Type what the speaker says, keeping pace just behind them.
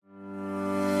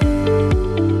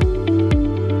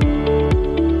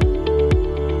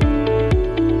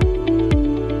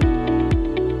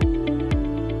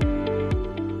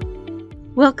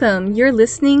Welcome. You're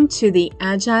listening to the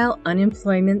Agile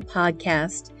Unemployment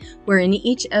Podcast, where in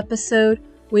each episode,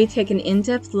 we take an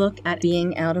in-depth look at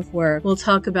being out of work. We'll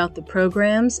talk about the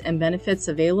programs and benefits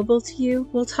available to you.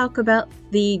 We'll talk about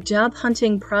the job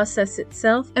hunting process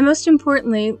itself. And most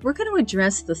importantly, we're going to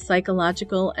address the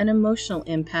psychological and emotional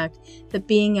impact that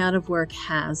being out of work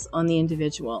has on the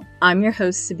individual. I'm your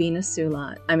host, Sabina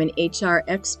Sulat. I'm an HR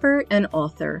expert and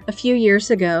author. A few years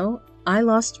ago, I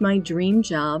lost my dream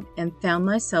job and found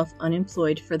myself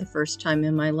unemployed for the first time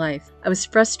in my life. I was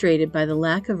frustrated by the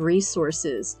lack of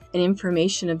resources and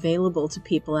information available to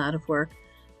people out of work.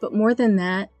 But more than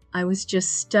that, I was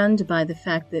just stunned by the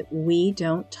fact that we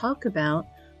don't talk about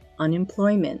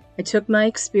unemployment. I took my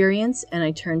experience and I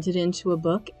turned it into a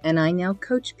book, and I now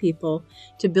coach people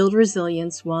to build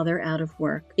resilience while they're out of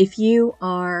work. If you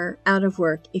are out of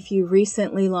work, if you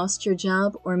recently lost your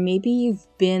job, or maybe you've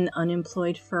been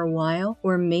unemployed for a while,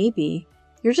 or maybe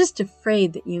you're just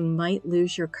afraid that you might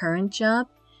lose your current job,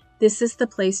 this is the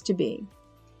place to be.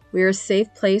 We're a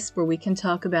safe place where we can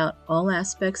talk about all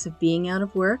aspects of being out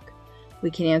of work.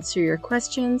 We can answer your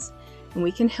questions, and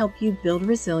we can help you build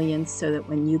resilience so that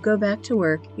when you go back to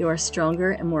work, you are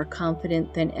stronger and more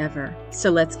confident than ever. So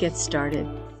let's get started.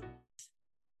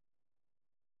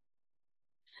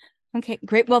 Okay,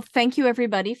 great. Well, thank you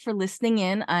everybody for listening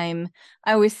in. I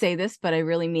always say this, but I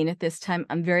really mean it this time.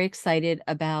 I'm very excited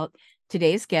about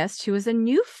today's guest, who is a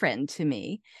new friend to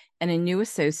me and a new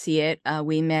associate.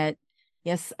 We met,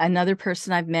 another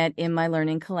person I've met in my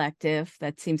learning collective.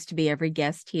 That seems to be every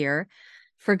guest here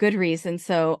for good reason.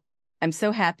 So I'm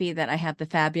so happy that I have the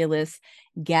fabulous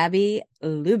Gabby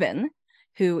Lubin,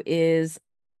 who is,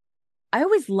 I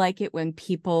always like it when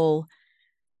people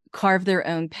carve their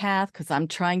own path, because I'm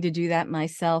trying to do that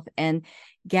myself. And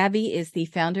Gabby is the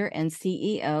founder and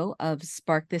CEO of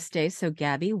Spark This Day. So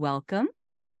Gabby, welcome.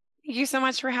 Thank you so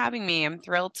much for having me. I'm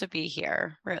thrilled to be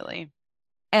here, really.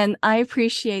 And I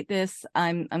appreciate this.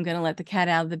 I'm going to let the cat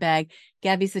out of the bag.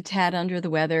 Gabby's a tad under the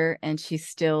weather, and she's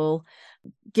still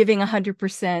giving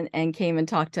 100% and came and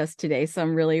talked to us today. So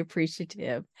I'm really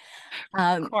appreciative.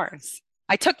 Of course.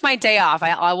 I took my day off.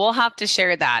 I will have to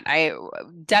share that. I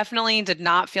definitely did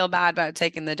not feel bad about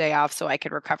taking the day off so I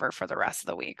could recover for the rest of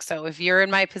the week. So if you're in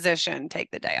my position,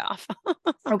 take the day off.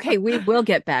 Okay, we will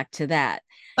get back to that.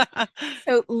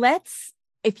 So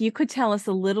if you could tell us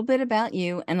a little bit about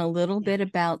you and a little bit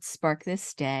about Spark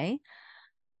This Day.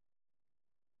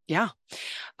 Yeah.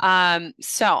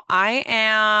 So I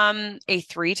am a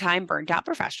 3-time burned out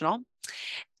professional,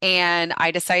 and I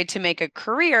decided to make a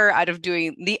career out of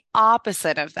doing the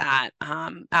opposite of that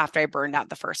after I burned out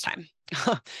the first time.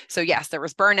 So yes, there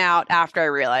was burnout after I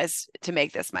realized to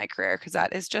make this my career, because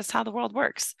that is just how the world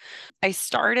works. I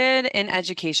started in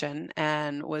education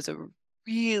and was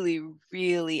really,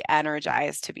 really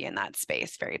energized to be in that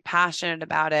space, very passionate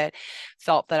about it,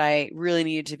 felt that I really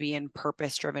needed to be in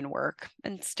purpose-driven work,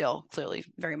 and still clearly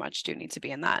very much do need to be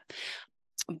in that.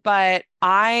 But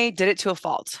I did it to a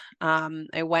fault.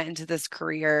 I went into this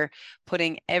career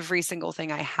putting every single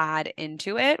thing I had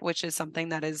into it, which is something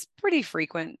that is pretty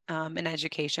frequent in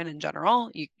education in general.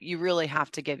 You really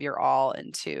have to give your all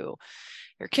into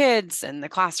your kids and the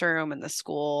classroom and the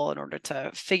school in order to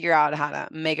figure out how to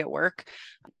make it work.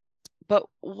 But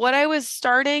what I was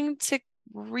starting to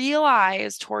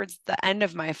realize towards the end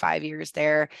of my 5 years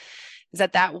there is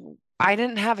that I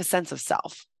didn't have a sense of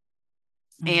self.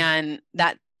 And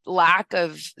that lack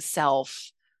of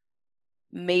self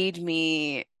made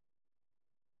me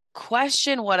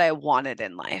question what I wanted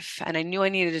in life. And I knew I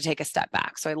needed to take a step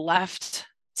back. So I left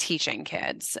teaching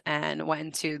kids and went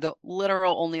into the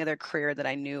literal only other career that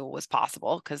I knew was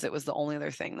possible, because it was the only other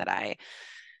thing that I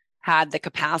had the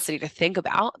capacity to think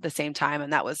about at the same time.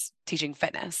 And that was teaching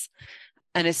fitness.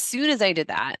 And as soon as I did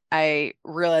that, I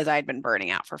realized I'd been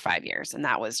burning out for 5 years. And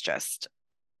that was just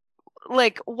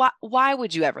like, why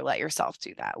would you ever let yourself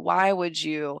do that? Why would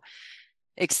you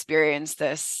experience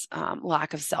this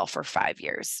lack of self for 5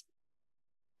 years?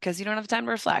 Because you don't have time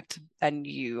to reflect and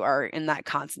you are in that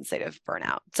constant state of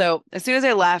burnout. So as soon as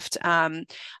I left, I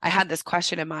had this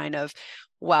question in mind of,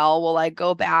 well, will I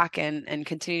go back and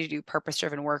continue to do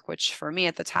purpose-driven work, which for me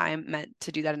at the time meant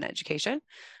to do that in education?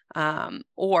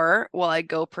 Or will I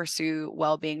go pursue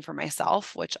well-being for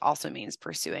myself, which also means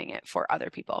pursuing it for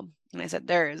other people? And I said,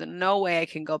 there is no way I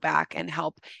can go back and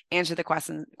help answer the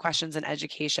questions in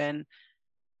education,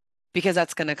 because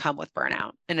that's going to come with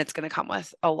burnout, and it's going to come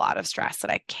with a lot of stress that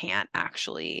I can't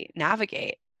actually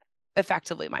navigate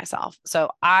effectively myself. So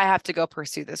I have to go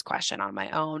pursue this question on my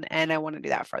own, and I want to do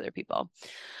that for other people.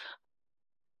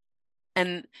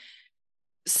 And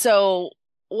so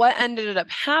what ended up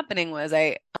happening was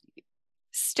I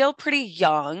still pretty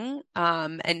young,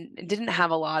 and didn't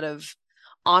have a lot of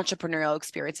entrepreneurial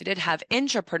experience. I did have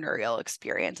intrapreneurial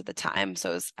experience at the time.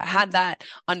 So I had that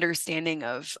understanding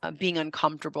of being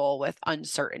uncomfortable with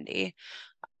uncertainty.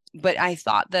 But I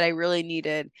thought that I really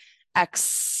needed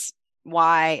X,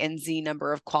 Y, and Z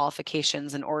number of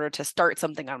qualifications in order to start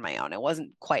something on my own. I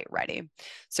wasn't quite ready.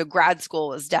 So grad school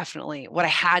was definitely what I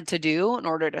had to do in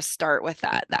order to start with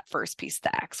that first piece,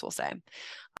 the X, we'll say.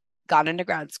 Got into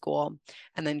grad school.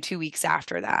 And then 2 weeks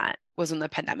after that was when the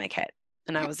pandemic hit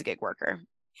and I was a gig worker.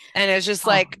 And it's just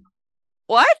like,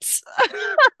 what?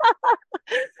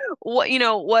 What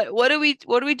do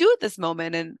we do at this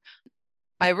moment? And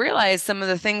I realized some of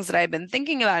the things that I've been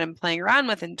thinking about and playing around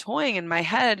with and toying in my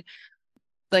head,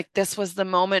 like this was the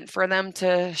moment for them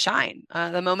to shine,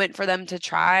 the moment for them to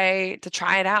try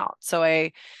it out. So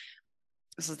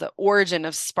this is the origin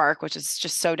of Spark, which is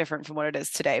just so different from what it is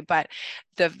today. But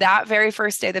that very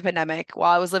first day of the pandemic,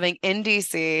 while I was living in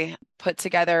DC, put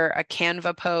together a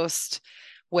Canva post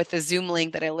with a Zoom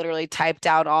link that I literally typed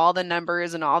out all the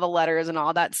numbers and all the letters and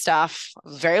all that stuff. It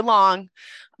was very long,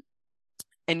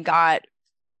 and got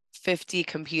 50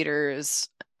 computers,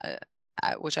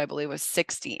 which I believe was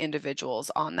 60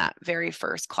 individuals on that very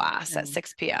first class at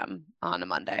 6 p.m. on a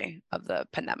Monday of the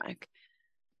pandemic.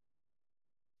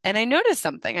 And I noticed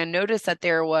something. I noticed that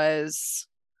there was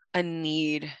a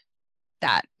need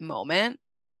that moment,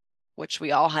 which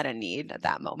we all had a need at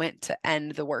that moment to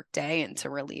end the workday and to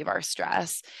relieve our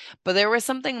stress. But there was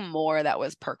something more that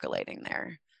was percolating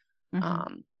there.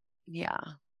 Yeah.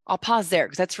 I'll pause there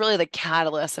because that's really the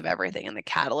catalyst of everything and the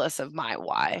catalyst of my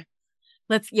why.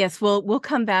 We'll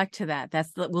come back to that.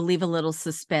 We'll leave a little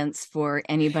suspense for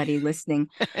anybody listening.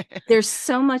 There's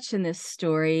so much in this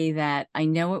story that I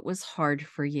know it was hard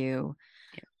for you.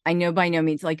 Yeah. I know by no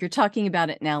means, like you're talking about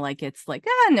it now, like it's like,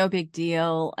 no big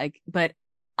deal. But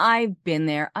I've been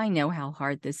there. I know how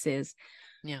hard this is.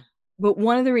 Yeah. But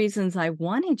one of the reasons I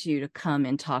wanted you to come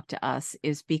and talk to us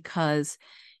is because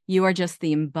you are just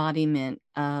the embodiment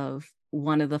of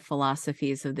one of the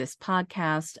philosophies of this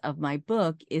podcast, of my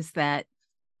book, is that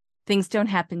things don't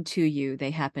happen to you,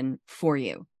 they happen for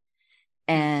you.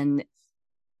 And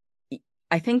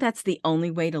I think that's the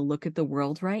only way to look at the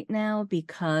world right now,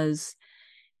 because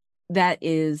that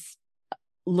is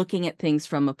looking at things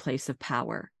from a place of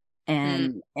power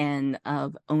and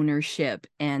of ownership.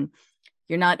 And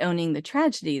you're not owning the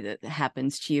tragedy that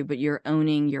happens to you, but you're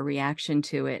owning your reaction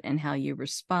to it and how you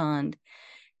respond.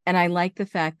 And I like the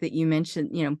fact that you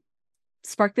mentioned,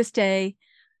 Spark this day,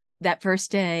 that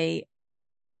first day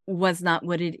was not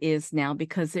what it is now,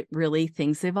 because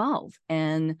things evolve.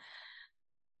 And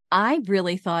I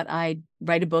really thought I'd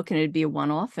write a book and it'd be a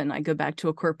one-off and I go back to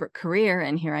a corporate career.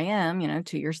 And here I am,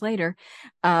 2 years later,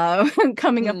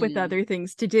 coming up with other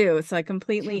things to do. So I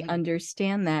completely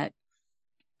understand that.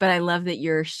 But I love that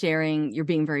you're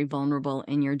being very vulnerable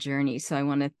in your journey. So I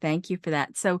want to thank you for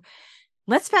that. So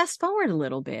let's fast forward a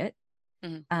little bit.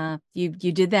 You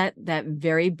did that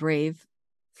very brave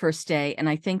first day. And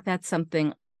I think that's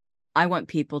something I want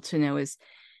people to know, is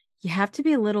you have to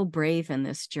be a little brave in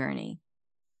this journey.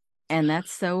 And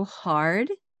that's so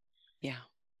hard. Yeah.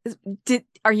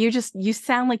 You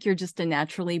sound like you're just a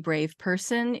naturally brave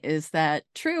person. Is that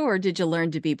true? Or did you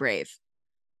learn to be brave?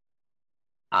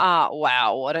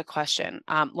 Wow. What a question.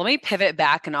 Let me pivot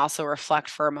back and also reflect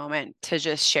for a moment to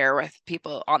just share with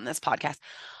people on this podcast.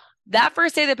 That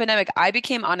first day of the pandemic, I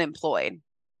became unemployed.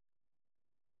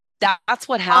 That's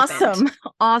what happened.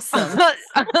 Awesome.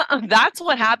 That's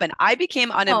what happened. I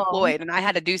became unemployed and I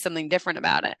had to do something different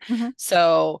about it.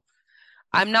 So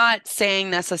I'm not saying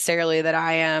necessarily that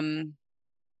I am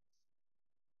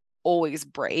always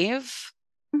brave.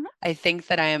 I think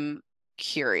that I am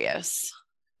curious.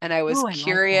 And I was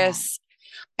curious.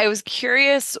 I was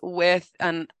curious with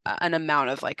an amount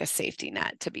of like a safety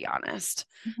net, to be honest.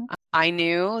 I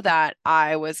knew that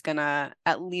I was going to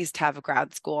at least have a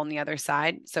grad school on the other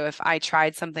side. So if I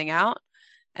tried something out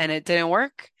and it didn't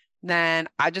work, then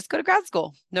I just go to grad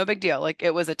school. No big deal. Like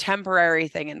it was a temporary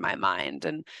thing in my mind.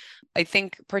 And I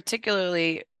think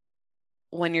particularly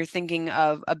when you're thinking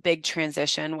of a big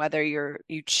transition, whether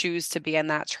you choose to be in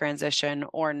that transition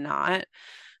or not,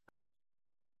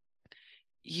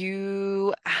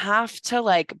 you have to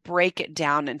like break it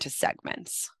down into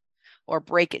segments or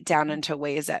break it down into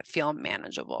ways that feel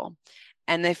manageable.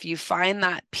 And if you find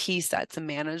that piece that's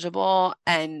manageable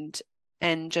and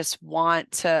just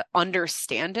want to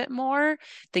understand it more,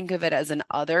 think of it as an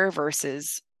other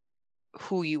versus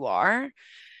who you are.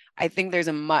 I think there's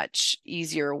a much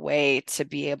easier way to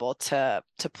be able to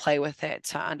play with it,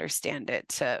 to understand it,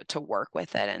 to work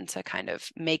with it, and to kind of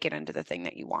make it into the thing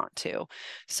that you want to.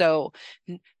 So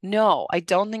no, I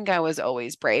don't think I was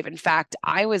always brave. In fact,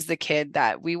 I was the kid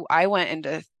that I went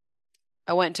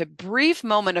into brief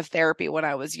moment of therapy when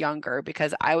I was younger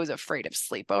because I was afraid of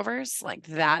sleepovers. Like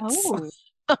that's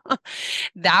Oh,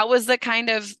 that was the kind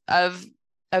of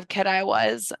kid I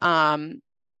was.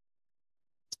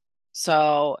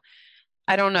 So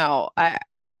I don't know.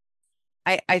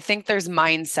 I think there's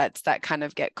mindsets that kind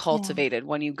of get yeah. cultivated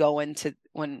when you go into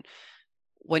when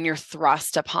you're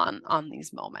thrust upon on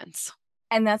these moments.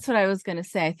 And that's what I was going to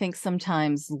say. I think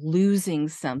sometimes losing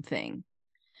something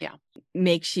Yeah.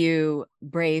 makes you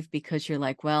brave because you're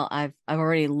like, well, I've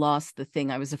already lost the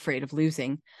thing I was afraid of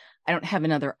losing. I don't have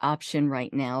another option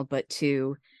right now but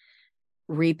to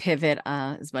repivot,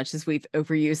 as much as we've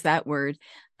overused that word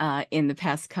in the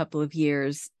past couple of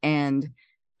years, and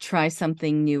try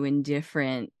something new and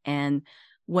different. And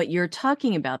what you're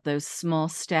talking about, those small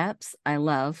steps, I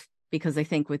love, because I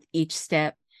think with each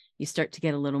step, you start to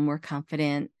get a little more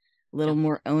confident, a Yeah. little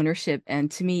more ownership.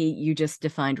 And to me, you just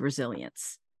defined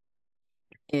resilience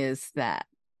is that.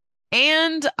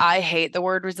 And I hate the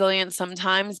word resilience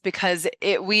sometimes because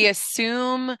we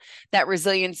assume that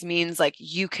resilience means like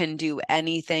you can do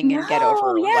anything and get No,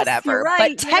 over yes, you're whatever. right.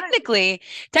 But You're right.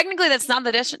 technically that's not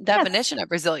the Yes. definition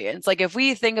of resilience. Like if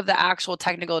we think of the actual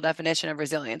technical definition of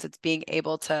resilience, it's being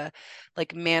able to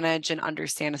like manage and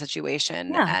understand a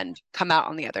situation Yeah. and come out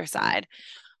on the other side.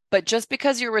 But just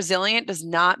because you're resilient does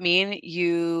not mean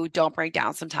you don't break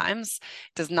down sometimes,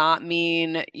 does not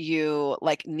mean you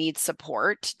like need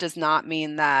support, does not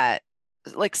mean that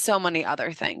like so many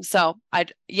other things. So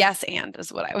yes, and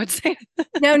is what I would say.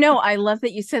 No, no, I love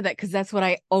that you said that because that's what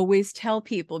I always tell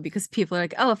people, because people are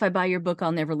like, oh, if I buy your book,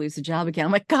 I'll never lose a job again.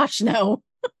 I'm like, gosh, no.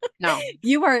 No.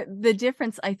 You are the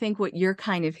difference. I think what you're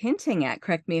kind of hinting at,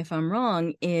 correct me if I'm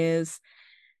wrong, is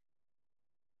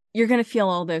you're going to feel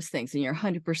all those things and you're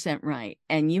 100% right.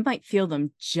 And you might feel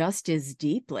them just as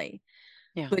deeply.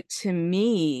 Yeah. But to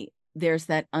me, there's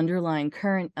that underlying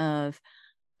current of,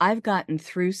 I've gotten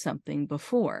through something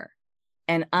before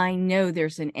and I know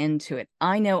there's an end to it.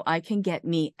 I know I can get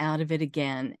me out of it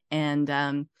again.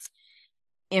 And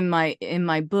in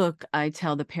my book, I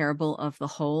tell the parable of the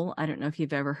hole. I don't know if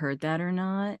you've ever heard that or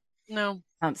not. No.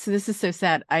 So this is so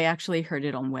sad. I actually heard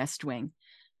it on West Wing,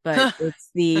 but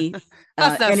it's the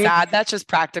That's not and it sad. That's just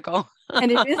practical.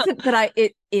 and it isn't. But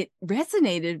it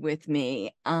resonated with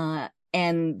me.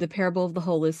 And the parable of the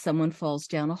hole is someone falls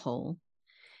down a hole,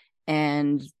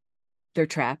 and they're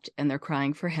trapped and they're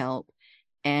crying for help,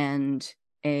 and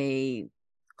a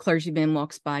clergyman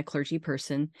walks by, clergy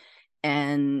person,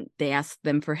 and they ask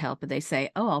them for help, and they say,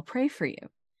 "Oh, I'll pray for you."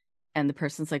 And the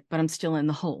person's like, "But I'm still in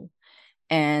the hole."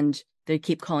 And they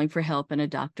keep calling for help, and a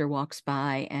doctor walks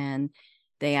by and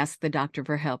they ask the doctor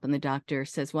for help, and the doctor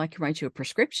says, "Well, I can write you a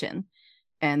prescription."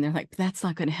 And they're like, "That's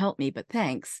not going to help me, but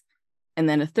thanks." And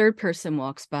then a third person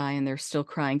walks by and they're still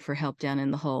crying for help down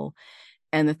in the hole,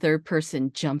 and the third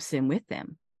person jumps in with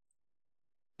them,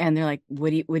 and they're like,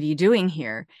 what are you doing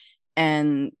here?"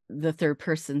 And the third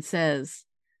person says,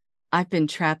 "I've been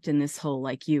trapped in this hole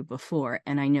like you before,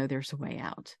 and I know there's a way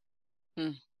out."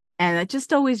 Hmm. And that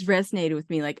just always resonated with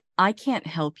me. Like, I can't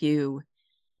help you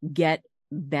get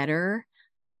better.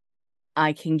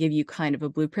 I can give you kind of a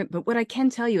blueprint, but what I can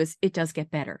tell you is it does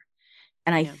get better.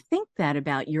 And I Yeah. think that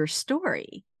about your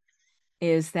story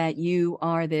is that you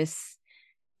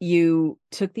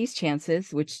took these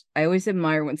chances, which I always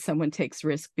admire when someone takes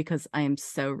risk, because I am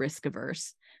so risk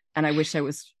averse. And I wish I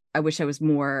was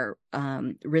more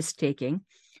risk taking.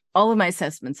 All of my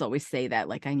assessments always say that,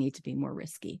 like, I need to be more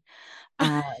risky.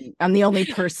 I'm the only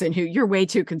person who, you're way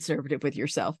too conservative with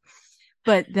yourself,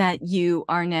 but that you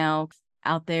are now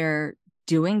out there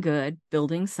doing good,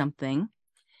 building something.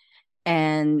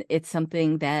 And it's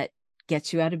something that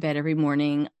gets you out of bed every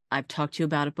morning. I've talked to you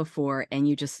about it before, and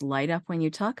you just light up when you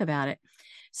talk about it.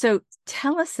 So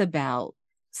tell us about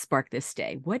Spark This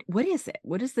Day. What is it?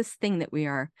 What is this thing that we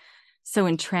are so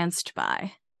entranced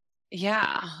by?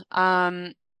 Yeah.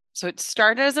 So it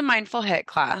started as a mindful hit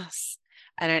class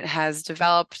and it has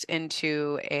developed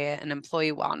into an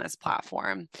employee wellness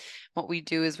platform. What we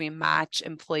do is we match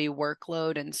employee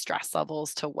workload and stress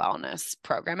levels to wellness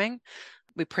programming.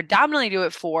 We predominantly do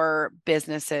it for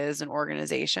businesses and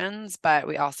organizations, but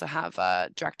we also have a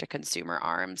direct to consumer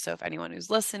arm. So if anyone who's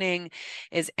listening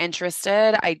is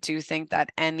interested, I do think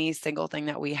that any single thing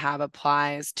that we have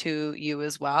applies to you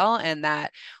as well. And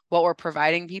that what we're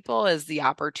providing people is the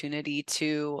opportunity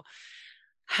to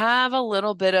have a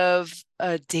little bit of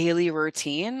a daily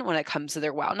routine when it comes to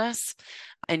their wellness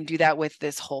and do that with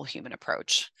this whole human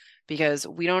approach. Because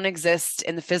we don't exist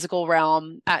in the physical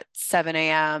realm at 7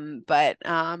 a.m., but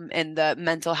in the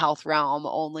mental health realm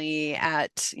only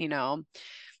at,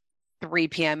 3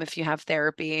 p.m. if you have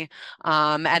therapy.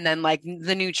 And then like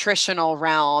the nutritional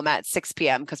realm at 6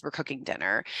 p.m. because we're cooking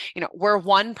dinner. We're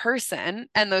one person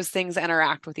and those things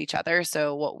interact with each other.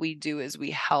 So what we do is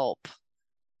we help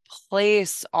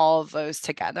place all of those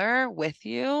together with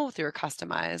you through a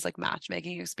customized like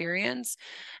matchmaking experience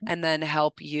and then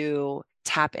help you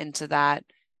tap into that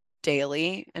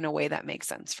daily in a way that makes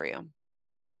sense for you.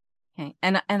 Okay.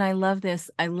 And I love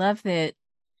this. I love that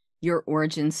your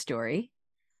origin story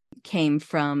came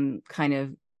from kind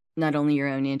of not only your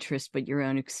own interest, but your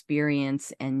own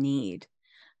experience and need.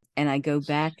 And I go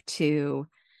back to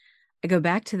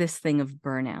this thing of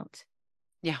burnout.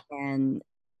 Yeah. And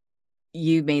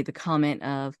you made the comment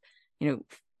of,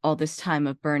 all this time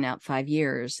of burnout, 5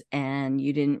 years, and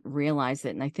you didn't realize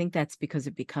it. And I think that's because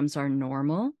it becomes our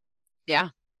normal. Yeah.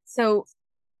 So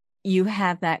you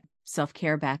have that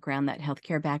self-care background, that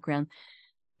healthcare background.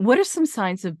 What are some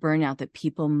signs of burnout that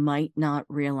people might not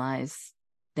realize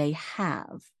they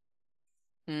have?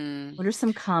 What are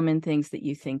some common things that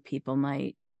you think people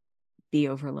might be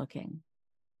overlooking?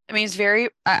 I mean,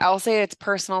 I'll say it's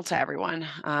personal to everyone,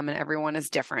 and everyone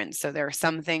is different. So there are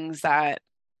some things that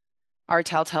are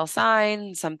telltale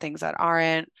signs, some things that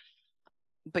aren't,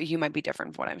 but you might be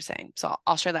different from what I'm saying. So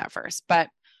I'll share that first. But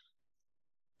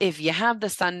if you have the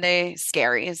Sunday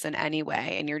scaries in any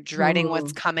way and you're dreading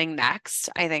what's Ooh. coming next,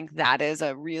 I think that is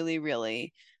a really,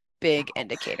 really big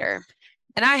indicator.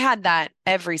 And I had that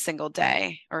every single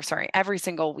day, or sorry, every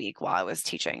single week while I was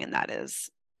teaching, and that is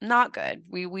not good.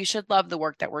 We should love the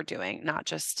work that we're doing, not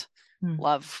just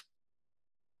love,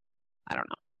 I don't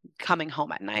know, coming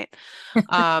home at night.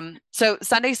 So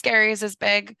Sunday scaries is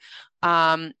big.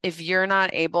 If you're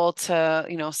not able to,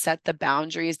 set the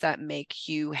boundaries that make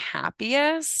you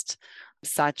happiest,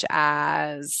 such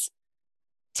as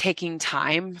taking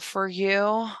time for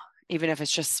you, even if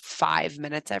it's just 5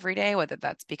 minutes every day, whether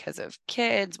that's because of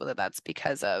kids, whether that's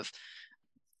because of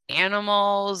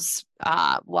animals,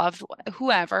 loved,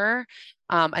 whoever.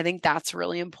 I think that's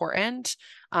really important.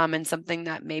 And something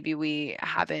that maybe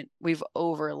we've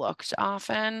overlooked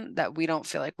often, that we don't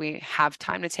feel like we have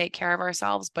time to take care of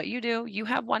ourselves, but you do. You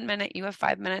have 1 minute, you have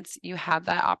 5 minutes, you have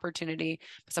that opportunity,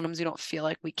 but sometimes we don't feel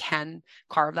like we can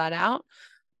carve that out.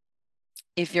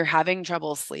 If you're having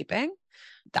trouble sleeping,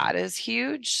 that is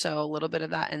huge. So a little bit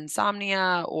of that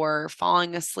insomnia or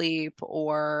falling asleep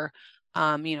or,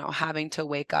 having to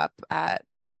wake up at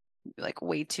like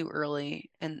way too early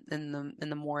in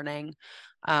the morning.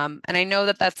 And I know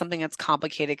that that's something that's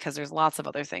complicated because there's lots of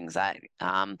other things that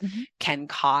can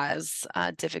cause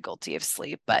difficulty of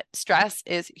sleep, but stress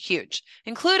is huge,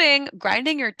 including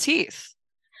grinding your teeth.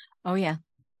 Oh, yeah.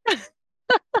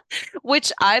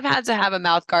 Which I've had to have a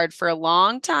mouth guard for a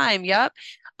long time. Yep.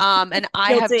 And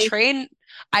Guilty.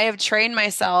 I have trained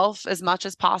myself as much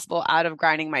as possible out of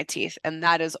grinding my teeth. And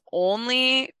that is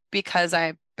only because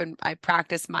I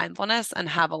practice mindfulness and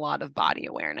have a lot of body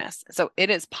awareness. So it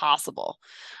is possible.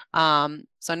 So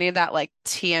I need that like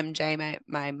TMJ.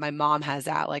 My mom has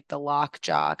that, like the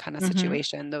lockjaw kind of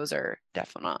situation. Those are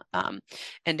definite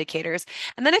indicators.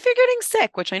 And then if you're getting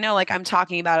sick, which I know like I'm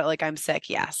talking about it like I'm sick.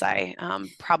 Yes, I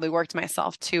probably worked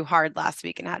myself too hard last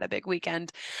week and had a big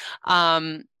weekend.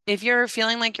 If you're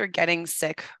feeling like you're getting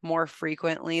sick more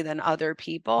frequently than other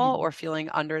people or feeling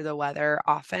under the weather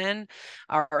often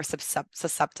or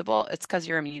susceptible, it's because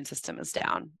your immune system is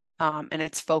down. And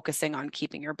it's focusing on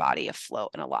keeping your body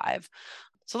afloat and alive.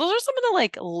 So those are some of the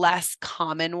like less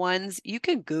common ones. You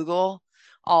can Google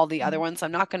all the other ones.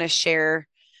 I'm not going to share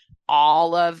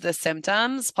all of the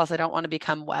symptoms. Plus, I don't want to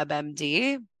become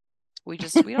WebMD. We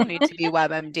don't need to be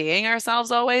WebMDing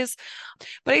ourselves always.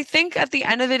 But I think at the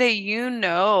end of the day,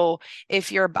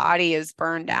 if your body is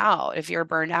burned out, if you're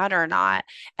burned out or not.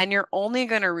 And you're only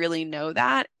going to really know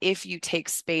that if you take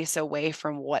space away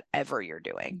from whatever you're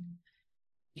doing.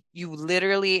 You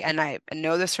literally, and I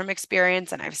know this from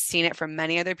experience, and I've seen it from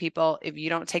many other people, if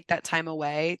you don't take that time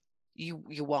away, you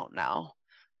won't know.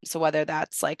 So whether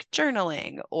that's like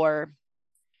journaling or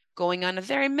going on a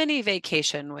very mini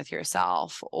vacation with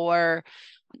yourself or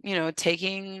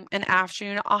taking an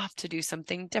afternoon off to do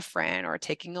something different or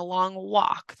taking a long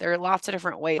walk. There are lots of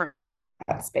different ways to take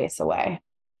that space away.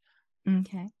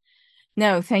 Okay.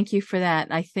 No, thank you for that.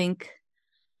 I think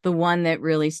the one that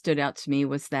really stood out to me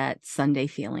was that Sunday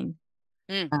feeling.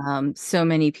 So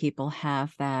many people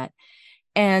have that.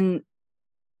 And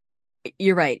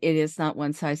You're right. It is not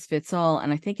one size fits all.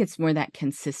 And I think it's more that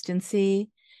consistency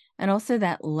and also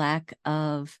that lack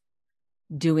of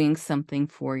doing something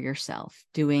for yourself,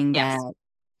 doing that, Yes.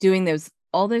 doing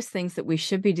all those things that we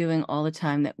should be doing all the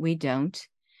time that we don't.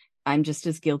 I'm just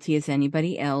as guilty as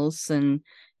anybody else. And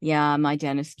yeah, my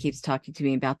dentist keeps talking to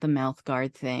me about the mouth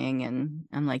guard thing. And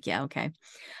I'm like, yeah, okay.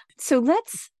 So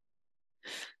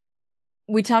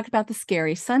we talked about the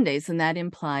scary Sundays, and that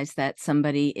implies that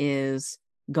somebody is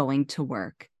going to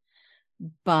work.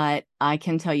 But I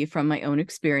can tell you from my own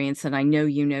experience, and I know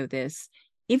you know this,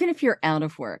 even if you're out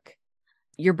of work,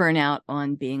 you're burnout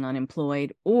on being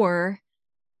unemployed, or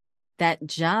that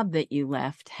job that you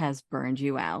left has burned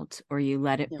you out, or you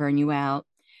let it Yeah. burn you out.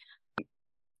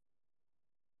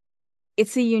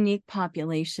 It's a unique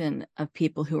population of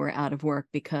people who are out of work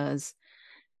because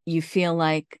you feel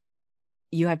like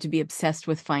you have to be obsessed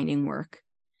with finding work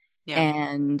Yeah.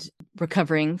 and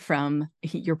recovering from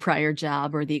your prior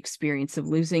job or the experience of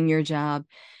losing your job,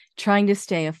 trying to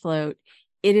stay afloat.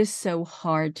 It is so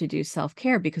hard to do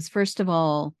self-care because, first of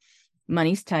all,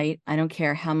 money's tight. I don't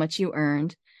care how much you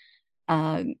earned.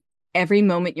 Um, every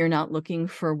moment you're not looking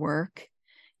for work,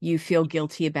 you feel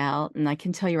guilty about. And I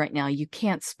can tell you right now, you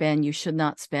should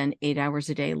not spend 8 hours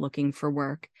a day looking for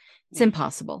work. It's Yeah.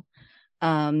 impossible.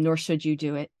 Nor should you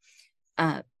do it.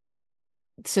 Uh,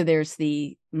 so there's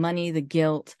the money, the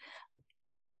guilt.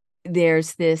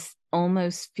 There's this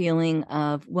almost feeling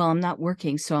of, well, I'm not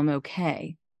working, so I'm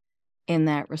okay in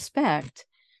that respect.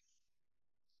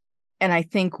 And I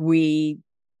think we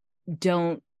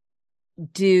don't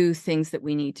do things that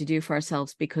we need to do for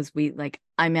ourselves because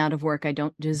I'm out of work. I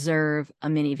don't deserve a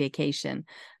mini vacation.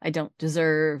 I don't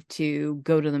deserve to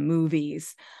go to the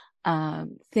movies,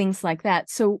 things like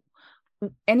that. So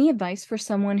any advice for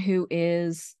someone who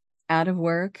is out of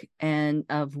work and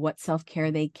of what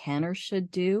self-care they can or should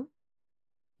do?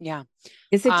 Yeah.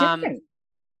 Is it Um, different?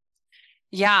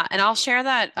 yeah. And I'll share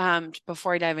that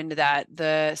before I dive into that.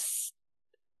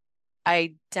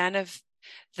 Identify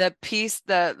the piece,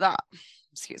 the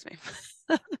excuse me.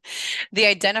 The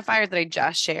identifiers that I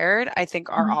just shared, I think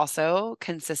are Mhm. also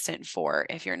consistent for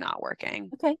if you're not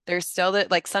working. Okay. There's still that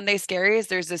like Sunday scaries,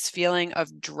 there's this feeling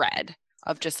of dread,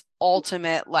 of just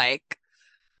ultimate like,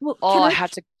 Well, oh, I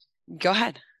have to go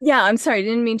ahead. yeah, I'm sorry. I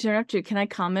didn't mean to interrupt you. Can I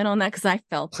comment on that? Because I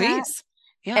felt that. Please.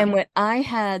 Yeah. And what I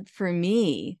had for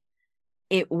me,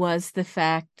 it was the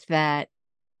fact that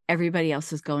everybody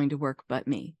else is going to work but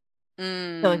me. So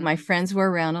like Mm, my friends were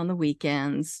around on the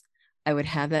weekends. I would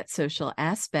have that social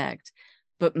aspect.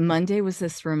 But Monday was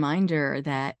this reminder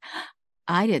that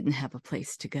I didn't have a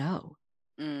place to go.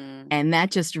 mm, And that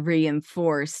just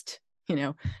reinforced, you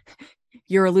know,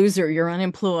 you're a loser, you're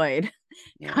unemployed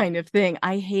yeah. kind of thing.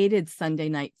 I hated Sunday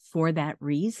night for that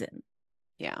reason.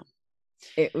 Yeah.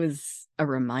 It was a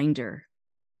reminder.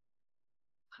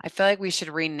 I feel like we should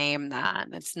rename that.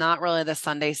 It's not really the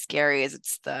Sunday scaries,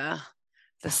 it's the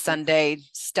Sunday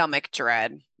stomach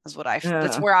dread is what that's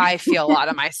Ugh. where I feel a lot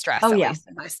of my stress, Oh, at yeah. least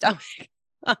in my stomach.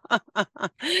 A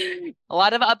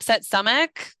lot of upset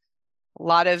stomach, a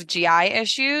lot of GI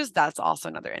issues. That's also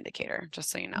another indicator, just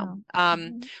so you know.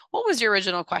 Oh. What was your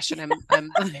original question?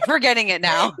 I'm forgetting it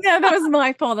now. Yeah, that was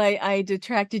my fault. I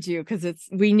detracted you because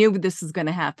we knew this was going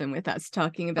to happen with us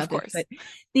talking Of about this. course.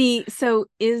 But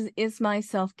is my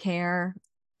self-care,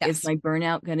 is Yes. my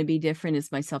burnout going to be different?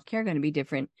 Is my self-care going to be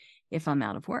different if I'm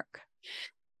out of work?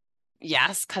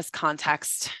 Yes, because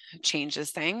context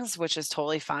changes things, which is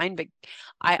totally fine. But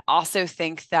I also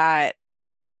think that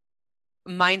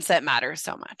mindset matters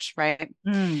so much, right?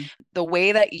 Mm. The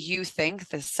way that you think,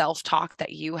 the self-talk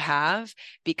that you have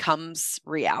becomes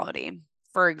reality.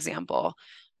 For example,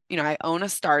 I own a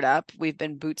startup. We've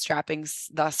been bootstrapping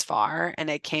thus far, and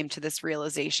it came to this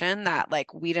realization that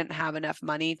like we didn't have enough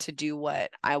money to do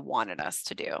what I wanted us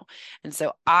to do. And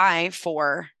so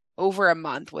for over a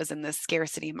month, was in this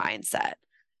scarcity mindset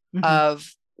Mhm.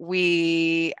 of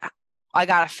I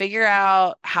got to figure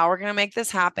out how we're going to make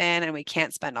this happen. And we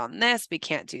can't spend on this. We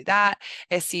can't do that.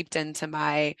 It seeped into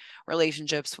my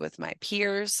relationships with my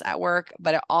peers at work,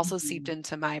 but it also seeped Mhm.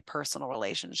 into my personal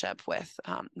relationship with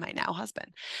my now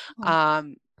husband. Oh.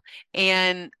 Um,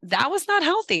 and that was not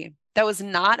healthy. That was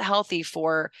not healthy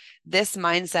for this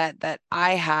mindset that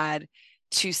I had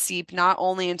to seep not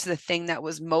only into the thing that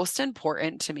was most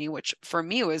important to me, which for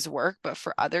me was work, but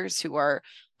for others who are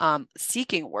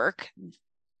seeking work,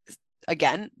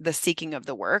 again, the seeking of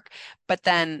the work, but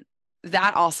then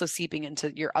that also seeping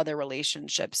into your other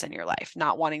relationships in your life,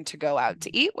 not wanting to go out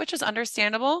to eat, which is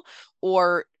understandable,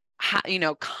 or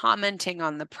commenting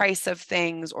on the price of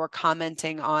things, or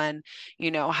commenting on,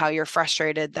 how you're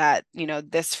frustrated that,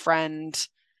 this friend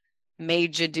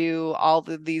made you do all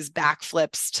of these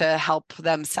backflips to help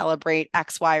them celebrate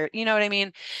X, Y, or you know what I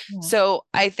mean? Yeah. So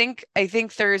I think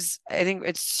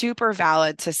it's super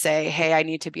valid to say, hey, I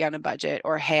need to be on a budget,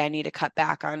 or hey, I need to cut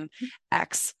back on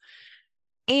X.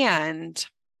 And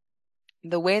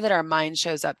the way that our mind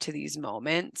shows up to these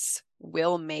moments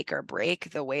will make or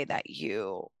break the way that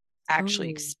you actually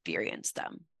Oh, experience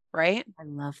them, right? I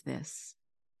love this.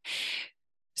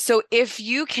 So if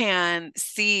you can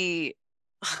see,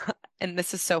 and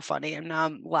this is so funny, and now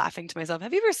I'm laughing to myself.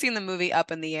 Have you ever seen the movie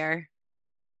Up in the Air?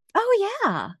 Oh,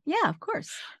 yeah. Yeah, of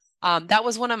course. That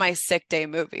was one of my sick day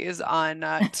movies on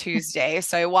Tuesday.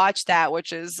 So I watched that,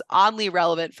 which is oddly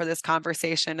relevant for this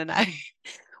conversation. And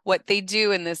what they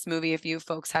do in this movie, if you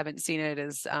folks haven't seen it,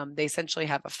 is they essentially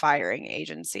have a firing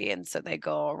agency. And so they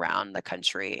go around the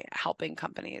country helping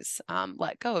companies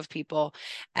let go of people.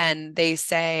 And they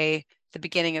say, the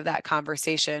beginning of that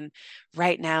conversation,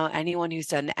 right now, anyone who's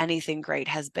done anything great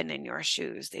has been in your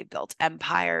shoes. They built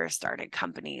empires, started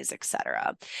companies,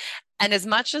 etc. And as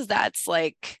much as that's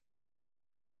like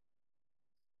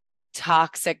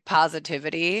toxic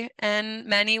positivity in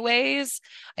many ways,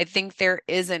 I think there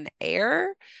is an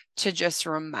air to just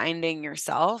reminding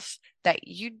yourself that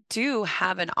you do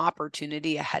have an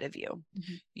opportunity ahead of you.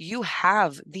 Mhm. You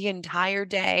have the entire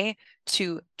day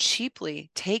to cheaply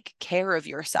take care of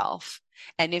yourself.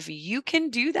 And if you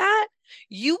can do that,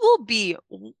 you will be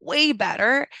way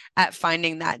better at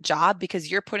finding that job because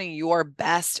you're putting your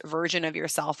best version of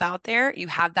yourself out there. You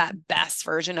have that best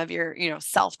version of your,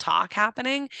 self-talk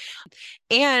happening.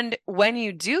 And when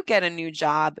you do get a new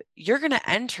job, you're going to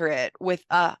enter it with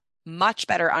a much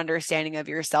better understanding of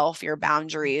yourself, your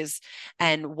boundaries,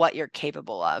 and what you're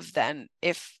capable of than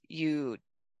if you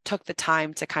took the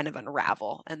time to kind of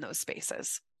unravel in those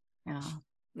spaces. Yeah.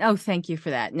 Oh, thank you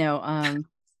for that. No,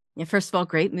 yeah, first of all,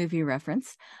 great movie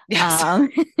reference. Yes, Um,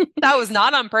 that was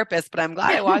not on purpose, but I'm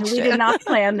glad I watched we did it. not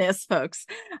plan this, folks.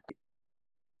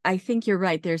 I think you're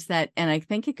right. There's that. And I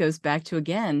think it goes back to,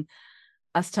 again,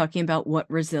 us talking about what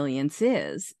resilience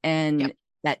is, Yep. and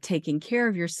that taking care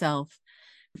of yourself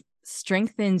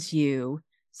strengthens you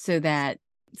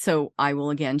so I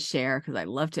will again share, because I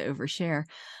love to overshare.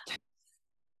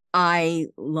 I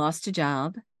lost a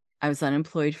job. I was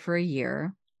unemployed for a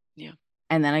year. Yeah.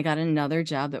 And then I got another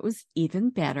job that was even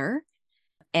better.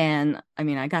 And I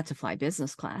mean, I got to fly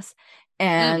business class,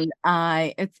 Mm,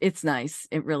 and it's nice.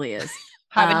 It really is.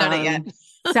 haven't done it yet.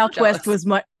 Southwest Jealous.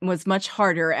 was much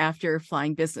harder after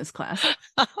flying business class.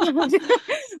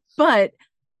 But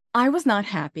I was not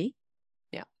happy.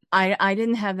 Yeah. I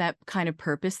didn't have that kind of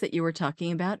purpose that you were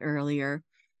talking about earlier.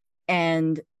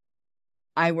 And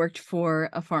I worked for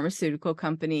a pharmaceutical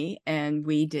company, and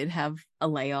we did have a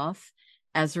layoff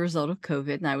as a result of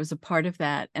COVID. And I was a part of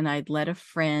that. And I'd let a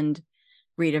friend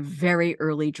read a very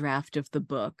early draft of the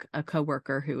book, a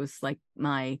coworker who was like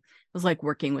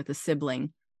working with a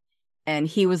sibling. And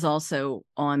he was also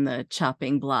on the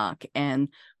chopping block. And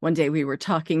one day we were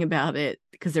talking about it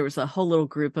because there was a whole little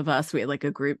group of us. We had like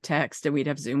a group text, and we'd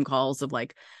have Zoom calls of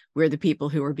like, we're the people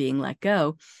who are being let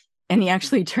go. And he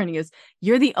actually turned to us,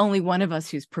 you're the only one of us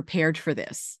who's prepared for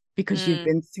this because you've Mm,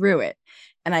 been through it.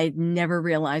 And I never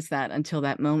realized that until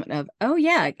that moment of, oh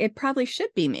yeah, it probably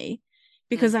should be me,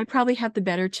 because mm. I probably have the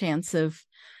better chance of,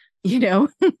 you know,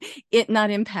 it not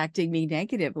impacting me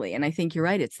negatively. And I think you're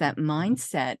right. It's that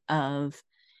mindset of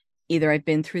either I've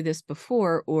been through this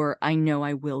before, or I know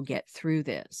I will get through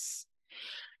this.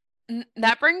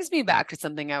 That brings me back to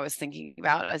something I was thinking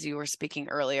about as you were speaking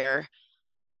earlier.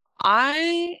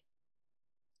 I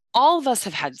all of us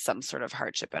have had some sort of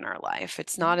hardship in our life.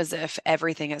 It's not as if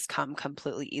everything has come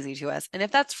completely easy to us. And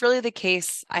if that's really the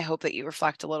case, I hope that you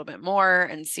reflect a little bit more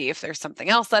and see if there's something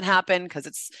else that happened, because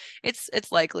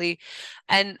it's likely.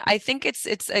 And I think it's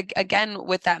again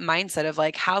with that mindset of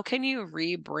like, how can you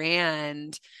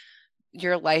rebrand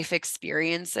your life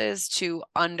experiences to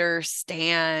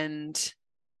understand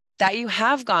that you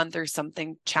have gone through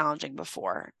something challenging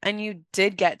before and you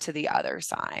did get to the other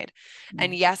side. Yeah.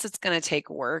 And yes, it's going to take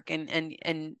work,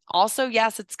 and also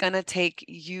yes, it's going to take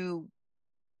you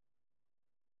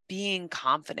being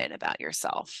confident about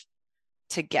yourself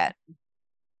to get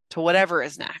to whatever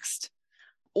is next,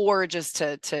 or just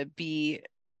to be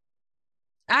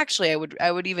actually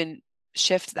I would even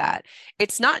shift that.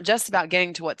 It's not just about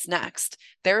getting to what's next.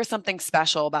 There is something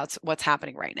special about what's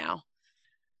happening right now.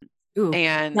 Ooh,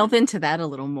 And delve into that a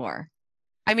little more.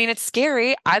 I mean, it's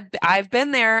scary. I've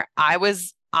been there. I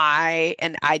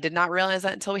did not realize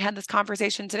that until we had this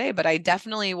conversation today, but I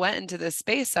definitely went into this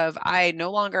space of I no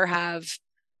longer have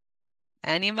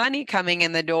any money coming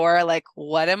in the door. Like,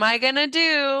 what am I going to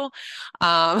do?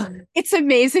 It's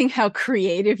amazing how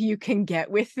creative you can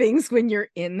get with things when you're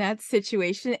in that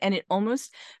situation. And it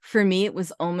almost, for me, it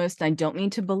was almost, I don't mean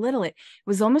to belittle it, it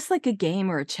was almost like a game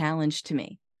or a challenge to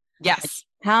me. Like, yes.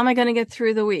 how am I going to get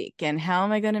through the week? And how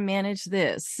am I going to manage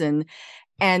this? And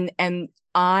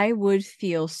I would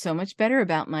feel so much better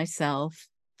about myself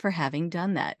for having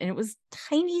done that. And it was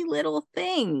tiny little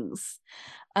things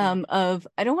Yeah. of,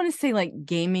 I don't want to say like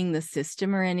gaming the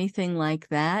system or anything like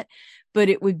that, but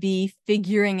it would be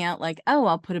figuring out like, oh,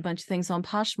 I'll put a bunch of things on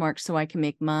Poshmark so I can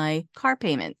make my car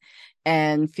payment,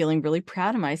 and feeling really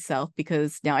proud of myself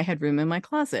because now I had room in my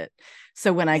closet.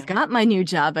 So when I Yeah. got my new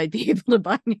job, I'd be able to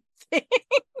buy new things.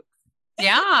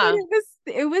 Yeah.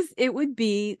 It would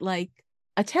be like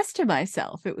a test to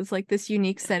myself. It was like this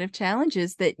unique set of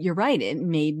challenges that, you're right, it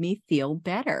made me feel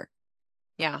better.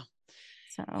 Yeah.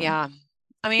 So, Yeah.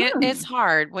 I mean, it's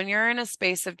hard when you're in a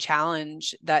space of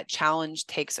challenge, that challenge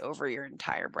takes over your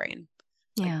entire brain.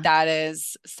 Like yeah. that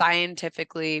is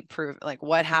scientifically proved, like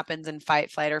what happens in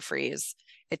fight, flight, or freeze,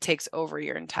 it takes over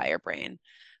your entire brain.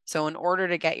 So in order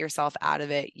to get yourself out of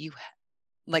it, you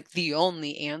like the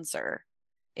only answer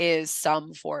is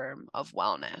some form of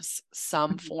wellness,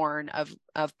 some form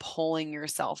of pulling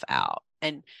yourself out.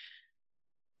 And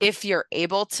if you're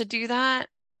able to do that,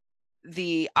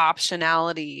 the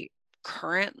optionality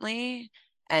currently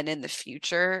and in the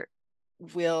future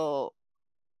will,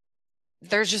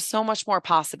 there's just so much more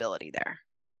possibility there.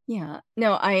 Yeah,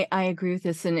 no, I agree with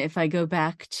this. And if I go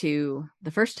back to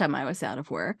the first time I was out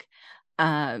of work,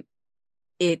 uh,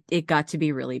 it got to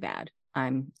be really bad.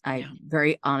 I'm Yeah.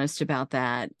 very honest about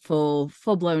that. Full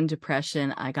blown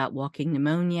depression. I got walking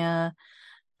pneumonia.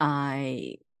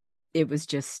 I It was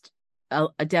just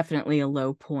definitely a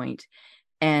low point.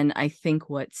 And I think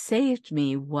what saved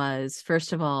me was,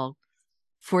 first of all,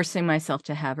 forcing myself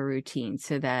to have a routine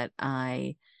so that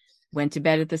I went to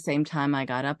bed Yeah. at the same time, I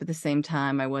got up at the same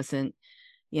time. I wasn't,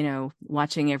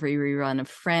 watching every rerun of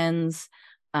Friends,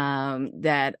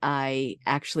 that I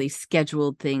actually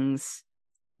scheduled things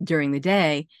during the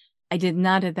day. I did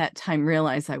not at that time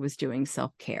realize I was doing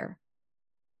self-care.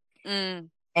 Mm,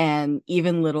 And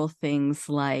even little things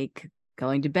like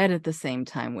going to bed at the same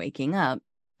time, waking up,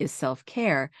 is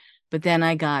self-care. But then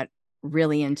I got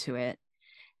really into it.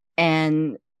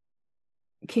 And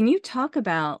can you talk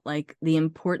about like the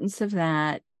importance of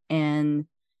that? And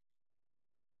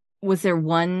was there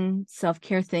one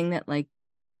self-care thing that like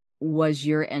was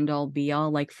your end all be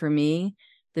all? Like for me,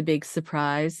 the big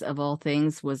surprise of all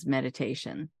things was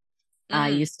meditation.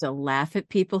 I mm, used to laugh at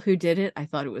people who did it. I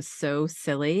thought it was so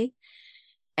silly.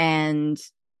 And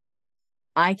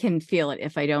I can feel it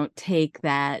if I don't take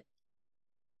that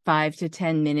 5 to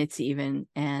 10 minutes even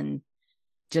and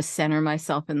just center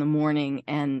myself in the morning.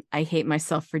 And I hate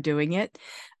myself for doing it.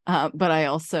 But I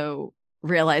also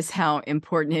realize how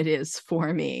important it is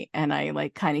for me. And I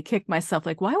like kind of kick myself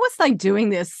like, why was I doing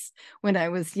this when I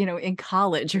was, in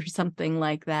college or something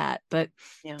like that? But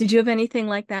yeah. did you have anything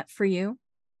like that for you?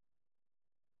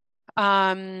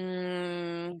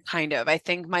 Kind of. I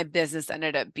think my business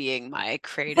ended up being my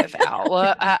creative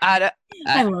outlet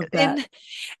I love that. in,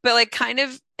 but like kind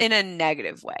of in a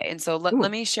negative way. And so let Ooh,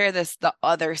 me share this, the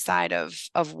other side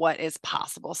of what is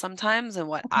possible sometimes and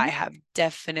what I okay. have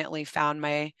definitely found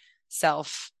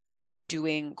myself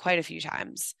doing quite a few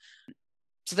times.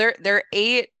 So there are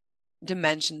 8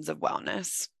 dimensions of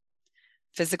wellness.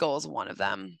 Physical is one of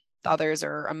them. The others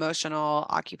are emotional,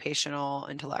 occupational,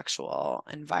 intellectual,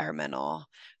 environmental,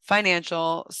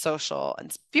 financial, social,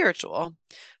 and spiritual.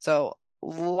 So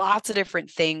lots of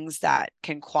different things that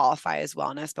can qualify as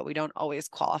wellness, but we don't always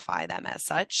qualify them as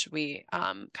such. We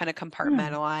kind of Yeah.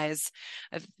 compartmentalize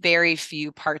a very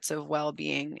few parts of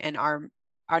well-being in our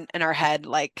head,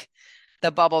 like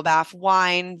the bubble bath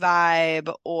wine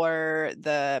vibe, or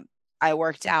the I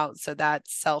worked out, so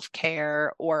that's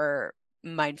self-care, or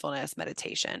mindfulness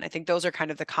meditation. I think those are kind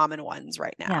of the common ones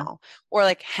right Yeah. now, or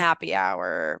like happy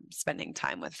hour, spending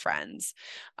time with friends.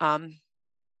 Um,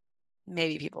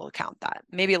 Maybe people count that,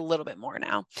 maybe a little bit more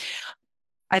now.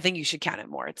 I think you should count it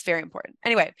more. It's very important.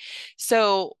 Anyway,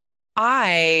 so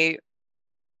I,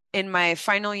 in my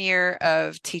final year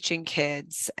of teaching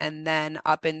kids, and then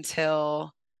up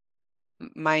until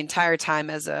my entire time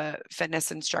as a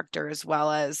fitness instructor, as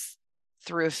well as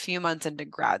through a few months into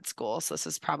grad school, so this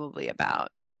is probably about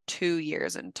 2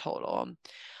 years in total,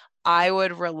 I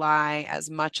would rely as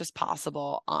much as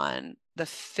possible on the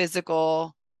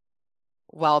physical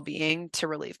well-being to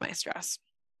relieve my stress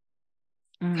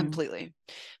Mm. completely.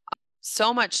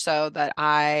 So much so that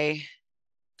I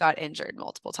got injured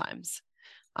multiple times.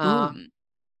 Ooh.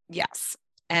 Yes.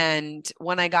 And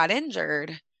when I got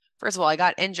injured, first of all, I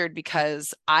got injured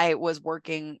because I was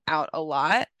working out a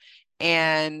lot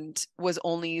and was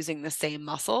only using the same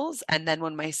muscles. And then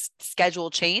when my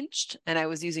schedule changed and I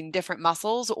was using different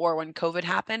muscles, or when COVID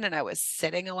happened and I was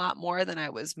sitting a lot more than I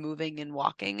was moving and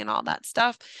walking and all that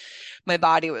stuff, my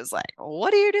body was like,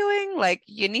 what are you doing? Like,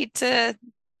 you need to,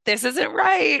 this isn't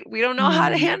right. We don't know how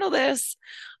to handle this.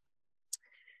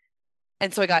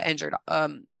 And so I got injured,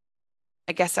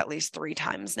 I guess at least 3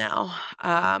 times now,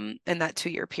 in that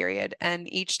 2-year period.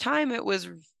 And each time it was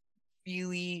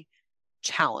really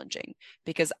challenging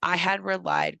because I had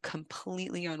relied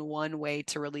completely on one way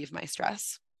to relieve my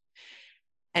stress.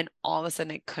 And all of a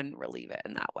sudden I couldn't relieve it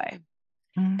in that way.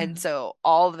 And so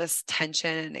all of this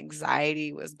tension and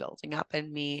anxiety was building up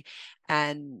in me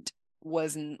and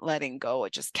wasn't letting go.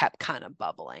 It just kept kind of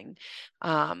bubbling.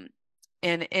 And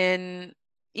in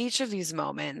each of these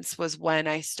moments was when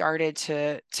I started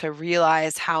to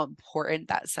realize how important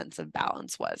that sense of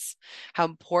balance was, how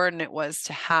important it was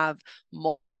to have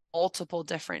multiple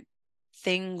different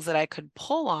things that I could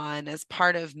pull on as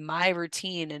part of my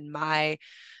routine and my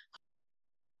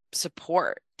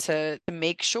support to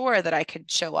make sure that I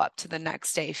could show up to the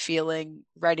next day feeling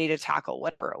ready to tackle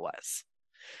whatever it was.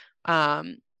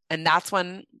 And that's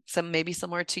when, maybe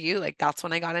similar to you, like that's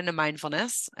when I got into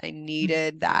mindfulness. I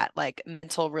needed that like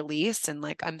mental release. And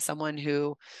like, I'm someone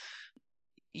who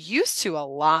used to a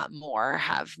lot more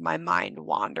have my mind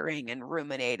wandering and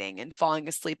ruminating, and falling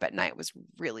asleep at night was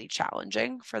really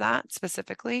challenging for that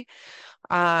specifically.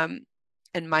 And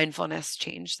mindfulness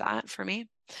changed that for me.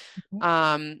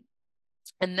 And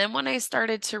then when I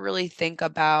started to really think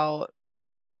about,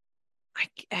 I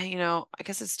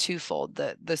guess it's twofold,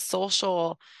 the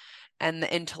social and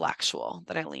the intellectual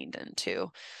that I leaned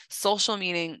into. Social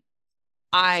meaning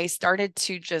I started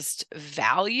to just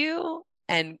value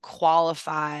and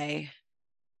qualify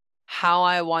how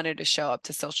I wanted to show up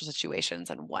to social situations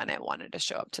and when I wanted to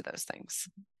show up to those things.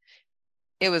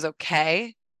 It was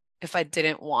okay if I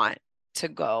didn't want to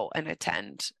go and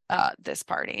attend this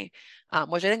party,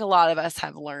 which I think a lot of us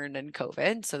have learned in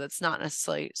COVID. So that's not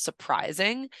necessarily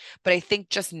surprising, but I think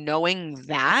just knowing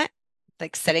that,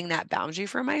 like setting that boundary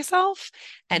for myself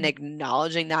and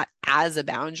acknowledging that as a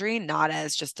boundary, not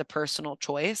as just a personal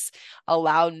choice,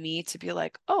 allowed me to be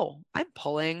like, oh, I'm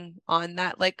pulling on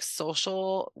that like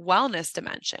social wellness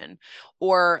dimension.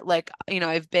 Or like,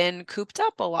 I've been cooped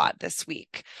up a lot this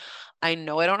week. I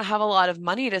know I don't have a lot of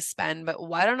money to spend, but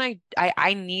why don't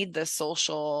I need the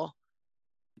social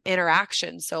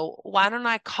interaction. So why don't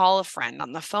I call a friend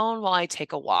on the phone while I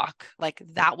take a walk? Like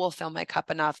that will fill my cup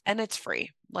enough and it's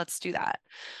free. Let's do that.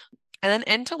 And then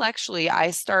intellectually, I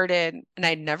started, and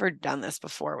I'd never done this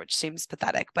before, which seems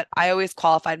pathetic, but I always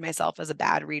qualified myself as a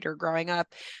bad reader growing up.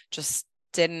 Just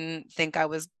didn't think I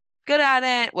was good at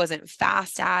it, wasn't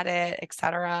fast at it,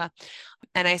 etc.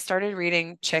 And I started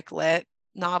reading chick lit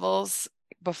novels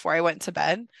before I went to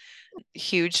bed.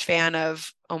 Huge fan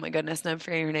of, oh my goodness, now I'm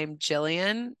forgetting her name,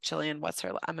 Jillian, what's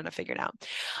her, I'm gonna figure it out.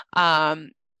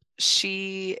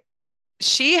 She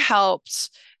helped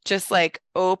just like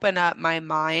open up my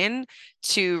mind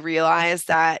to realize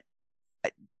that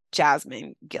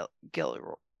Jasmine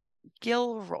Gilroy,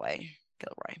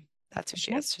 that's who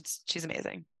she is. She's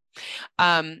amazing.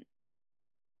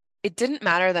 It didn't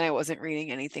matter that I wasn't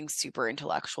reading anything super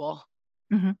intellectual,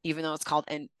 even though it's called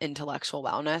intellectual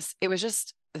wellness. It was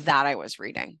just that I was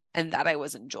reading and that I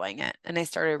was enjoying it. And I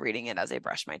started reading it as I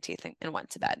brushed my teeth and went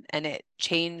to bed. And it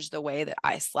changed the way that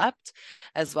I slept,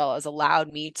 as well as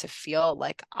allowed me to feel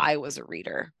like I was a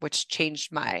reader, which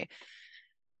changed my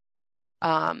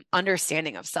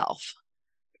understanding of self.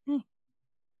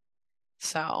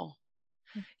 So,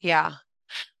 yeah.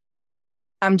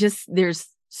 There's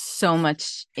so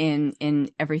much in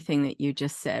everything that you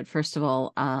just said. First of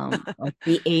all,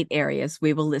 the 8 areas,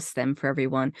 we will list them for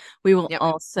everyone. We will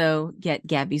also get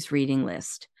Gabby's reading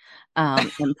list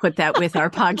and put that with our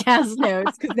podcast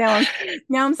notes, because now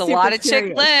I'm it's super a lot of curious.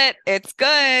 chick lit. It's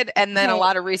good. And then a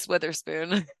lot of Reese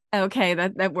Witherspoon. Okay,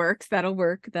 that works. That'll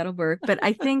work. But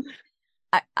I think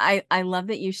I love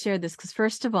that you shared this, because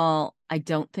first of all, I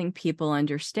don't think people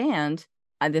understand.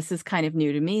 This is kind of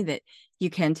new to me, that you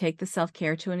can take the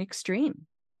self-care to an extreme.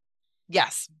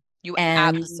 Yes, you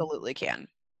absolutely can.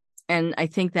 And I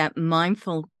think that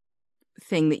mindful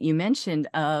thing that you mentioned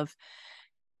of,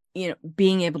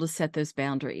 being able to set those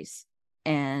boundaries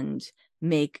and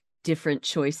make different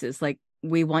choices. Like,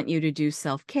 we want you to do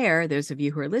self-care, those of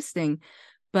you who are listening,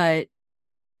 but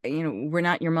we're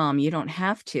not your mom. You don't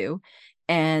have to.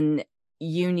 And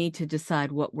you need to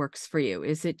decide what works for you.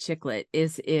 Is it chick lit?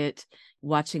 Is it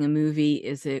watching a movie?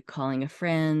 Is it calling a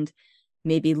friend?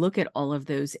 maybe look at all of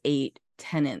those 8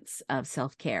 tenets of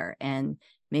self-care and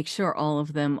make sure all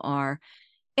of them are,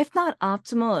 if not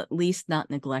optimal, at least not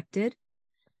neglected.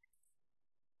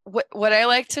 What I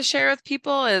like to share with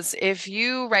people is if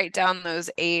you write down those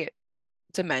 8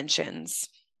 dimensions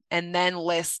and then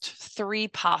list 3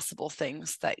 possible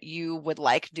things that you would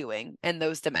like doing in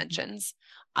those dimensions.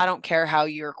 I don't care how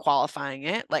you're qualifying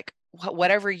it, like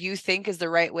whatever you think is the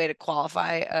right way to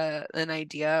qualify an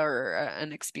idea or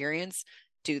an experience,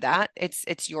 do that.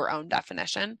 It's your own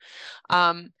definition.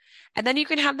 And then you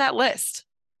can have that list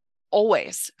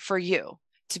always for you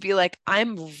to be like,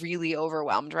 I'm really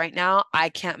overwhelmed right now. I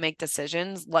can't make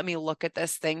decisions. Let me look at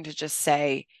this thing to just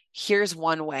say, here's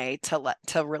one way to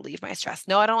relieve my stress.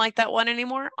 No, I don't like that one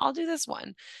anymore. I'll do this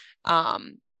one.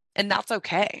 And that's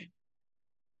okay.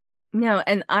 No,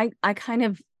 and I kind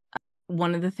of,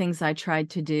 one of the things I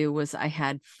tried to do was I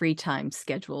had free time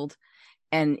scheduled,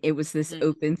 and it was this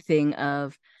open thing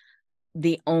of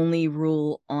the only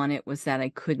rule on it was that I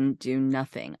couldn't do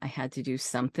nothing. I had to do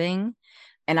something.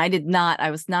 And I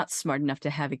was not smart enough to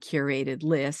have a curated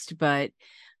list, but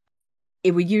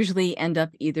it would usually end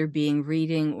up either being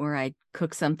reading or I'd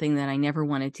cook something that I never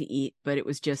wanted to eat. But it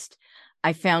was just,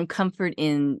 I found comfort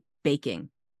in baking.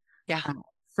 Yeah.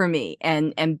 For me,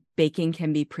 and baking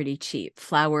can be pretty cheap.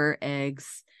 Flour,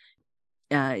 eggs.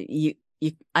 I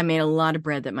made a lot of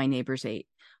bread that my neighbors ate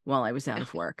while I was out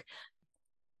of work.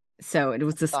 So it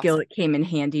was a skill that came in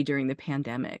handy during the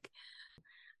pandemic.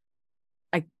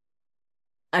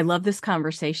 I love this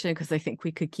conversation because I think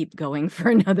we could keep going for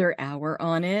another hour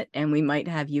on it, and we might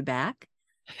have you back.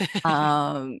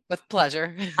 With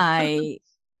pleasure.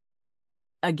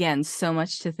 Again, so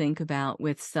much to think about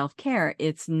with self-care.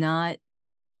 It's not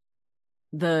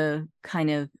the kind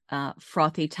of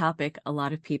frothy topic a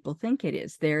lot of people think it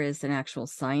is. There is an actual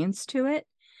science to it.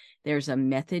 There's a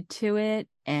method to it.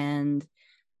 And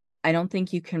I don't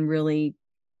think you can really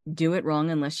do it wrong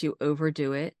unless you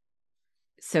overdo it.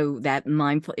 So that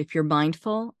if you're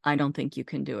mindful, I don't think you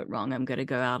can do it wrong. I'm going to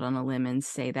go out on a limb and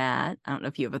say that. I don't know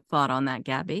if you have a thought on that,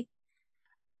 Gabby.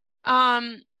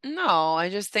 No,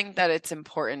 I just think that it's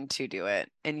important to do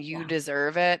it, and you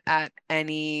deserve it at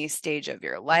any stage of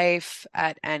your life,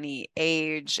 at any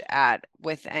age,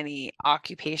 with any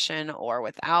occupation or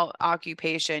without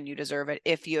occupation. You deserve it.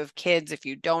 If you have kids, if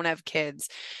you don't have kids,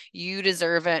 you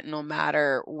deserve it no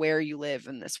matter where you live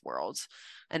in this world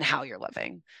and how you're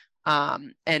living.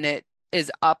 And it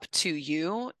is up to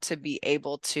you to be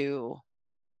able to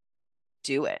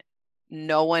do it.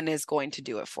 No one is going to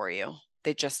do it for you.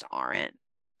 They just aren't.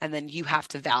 And then you have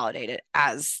to validate it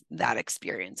as that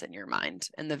experience in your mind.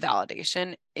 And the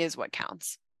validation is what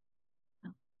counts.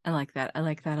 I like that. I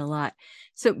like that a lot.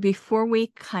 So before we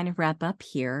kind of wrap up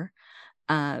here,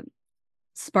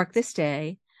 Spark This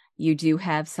Day, you do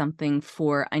have something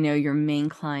for, I know your main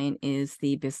client is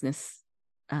the business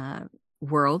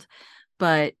world,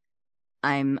 but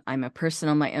I'm a person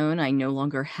on my own. I no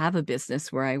longer have a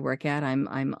business where I work at. I'm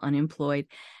unemployed.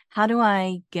 How do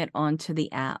I get onto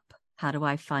the app? How do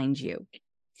I find you?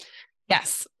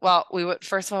 Yes. Well, we would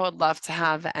first of all would love to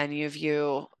have any of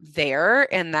you there,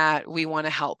 in that we want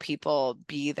to help people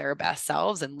be their best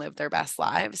selves and live their best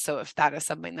lives. So if that is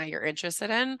something that you're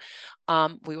interested in,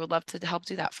 we would love to help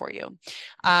do that for you.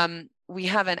 We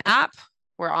have an app.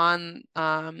 We're on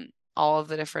all of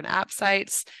the different app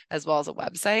sites as well as a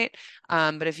website.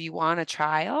 But if you want a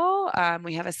trial,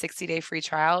 we have a 60-day free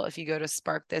trial. If you go to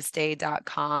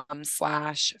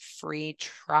sparkthisday.com/free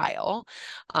trial,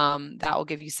 that will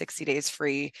give you 60 days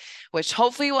free, which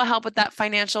hopefully will help with that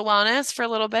financial wellness for a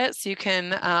little bit. So you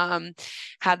can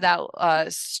have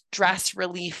that stress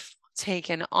relief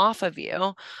taken off of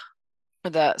you,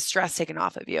 the stress taken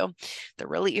off of you, the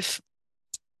relief.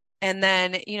 And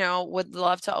then, would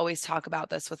love to always talk about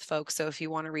this with folks. So if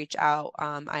you want to reach out,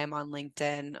 I am on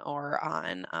LinkedIn or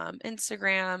on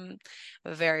Instagram,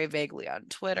 very vaguely on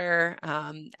Twitter,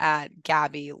 at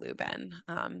Gabby Lubin,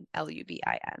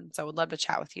 Lubin. So I would love to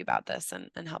chat with you about this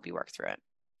and help you work through it.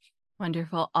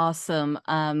 Wonderful. Awesome.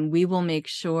 We will make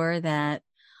sure that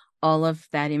all of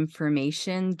that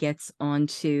information gets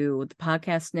onto the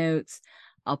podcast notes.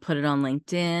 I'll put it on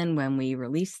LinkedIn when we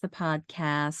release the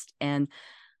podcast. And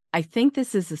I think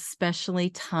this is especially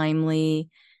timely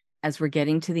as we're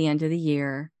getting to the end of the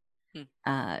year,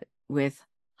 with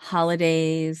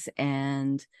holidays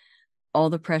and all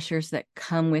the pressures that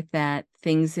come with that,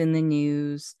 things in the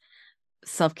news.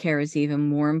 Self-care is even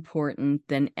more important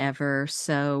than ever.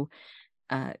 So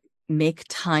make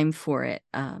time for it.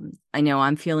 I know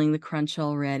I'm feeling the crunch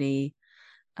already.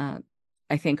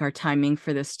 I think our timing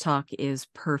for this talk is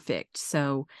perfect.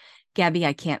 So Gabby,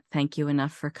 I can't thank you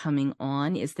enough for coming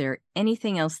on. Is there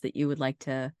anything else that you would like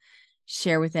to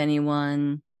share with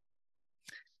anyone?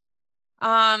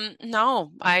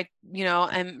 No,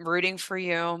 I'm rooting for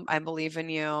you. I believe in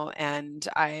you, and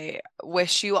I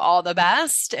wish you all the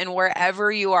best and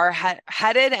wherever you are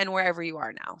headed and wherever you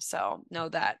are now. So know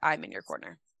that I'm in your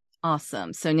corner.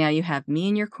 Awesome. So now you have me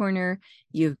in your corner,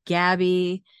 you have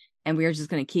Gabby, and we are just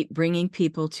going to keep bringing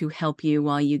people to help you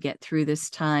while you get through this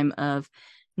time of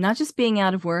not just being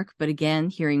out of work, but again,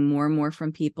 hearing more and more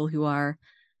from people who are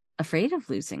afraid of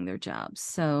losing their jobs.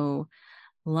 So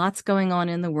lots going on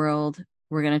in the world.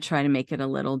 We're going to try to make it a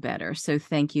little better. So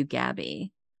thank you,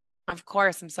 Gabby. Of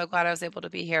course, I'm so glad I was able to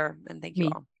be here, and thank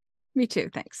you all. Me too.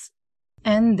 Thanks.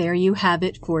 And there you have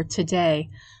it for today.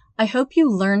 I hope you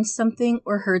learned something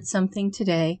or heard something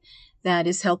today that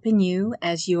is helping you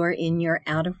as you are in your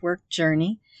out of work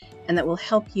journey, and that will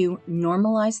help you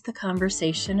normalize the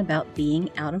conversation about being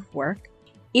out of work.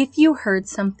 If you heard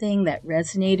something that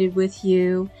resonated with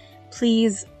you,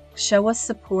 please show us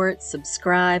support,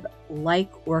 subscribe, like,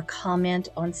 or comment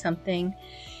on something.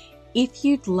 If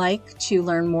you'd like to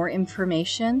learn more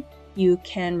information, you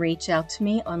can reach out to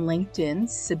me on LinkedIn,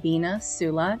 Sabina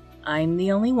Sulat. I'm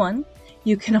the only one.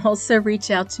 You can also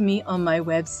reach out to me on my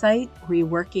website,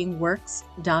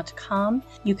 reworkingworks.com.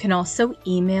 You can also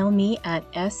email me at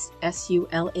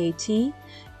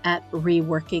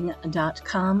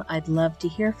ssulat@reworking.com. I'd love to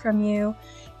hear from you.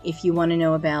 If you want to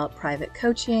know about private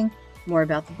coaching, more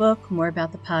about the book, more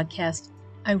about the podcast,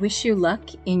 I wish you luck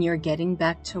in your getting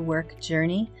back to work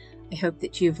journey. I hope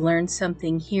that you've learned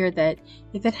something here that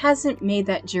if it hasn't made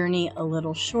that journey a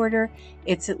little shorter,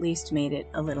 it's at least made it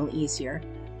a little easier.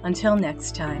 Until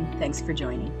next time, thanks for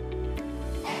joining.